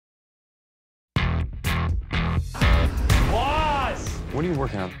What are you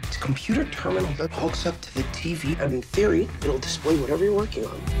working on? It's a computer terminal that hooks up to the TV, and in theory, it'll display whatever you're working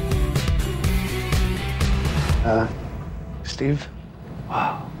on. Steve?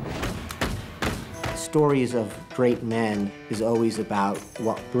 Wow. Stories of great men is always about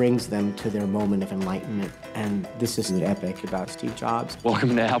what brings them to their moment of enlightenment. And this is an epic about Steve Jobs.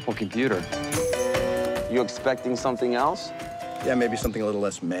 Welcome to Apple Computer. You expecting something else? Yeah, maybe something a little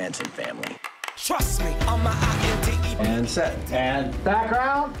less Manson family. Trust me, on my INDE. And set. And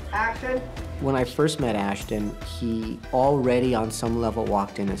Background, action. When I first met Ashton, he already on some level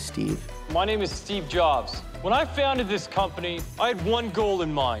walked in as Steve. My name is Steve Jobs. When I founded this company, I had one goal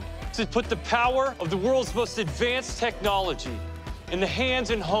in mind: to put the power of the world's most advanced technology in the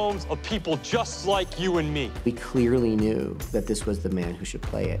hands and homes of people just like you and me. We clearly knew that this was the man who should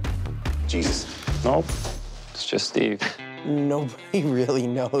play it. Jesus. Nope. It's just Steve. Nobody really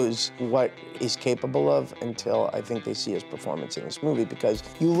knows what he's capable of until I think they see his performance in this movie, because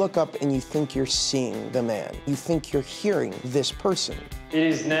you look up and you think you're seeing the man. You think you're hearing this person. It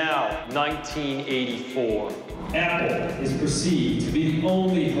is now 1984. Apple is perceived to be the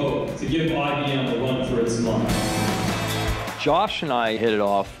only hope to give IBM a run for its money. Josh and I hit it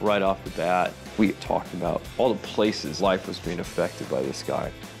off right off the bat. We talked about all the places life was being affected by this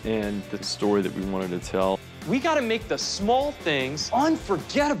guy and the story that we wanted to tell. We gotta make the small things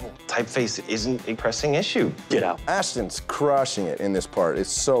unforgettable. Typeface isn't a pressing issue. Get out. Ashton's crushing it in this part.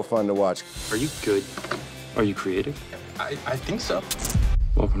 It's so fun to watch. Are you good? Are you creative? I think so.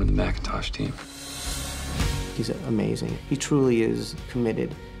 Welcome to the Macintosh team. He's amazing. He truly is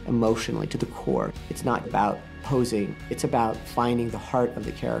committed emotionally to the core. It's not about posing. It's about finding the heart of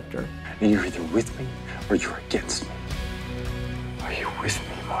the character. You're either with me or you're against me. Are you with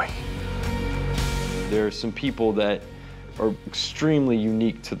me, Mike? There are some people that are extremely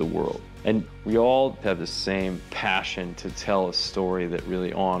unique to the world, and we all have the same passion to tell a story that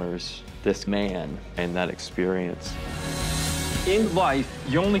really honors this man and that experience. In life,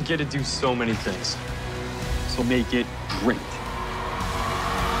 you only get to do so many things. So make it great.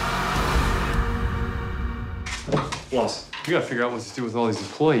 Plus, we gotta figure out what to do with all these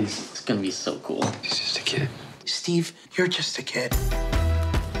employees. It's gonna be so cool. He's just a kid. Steve, you're just a kid.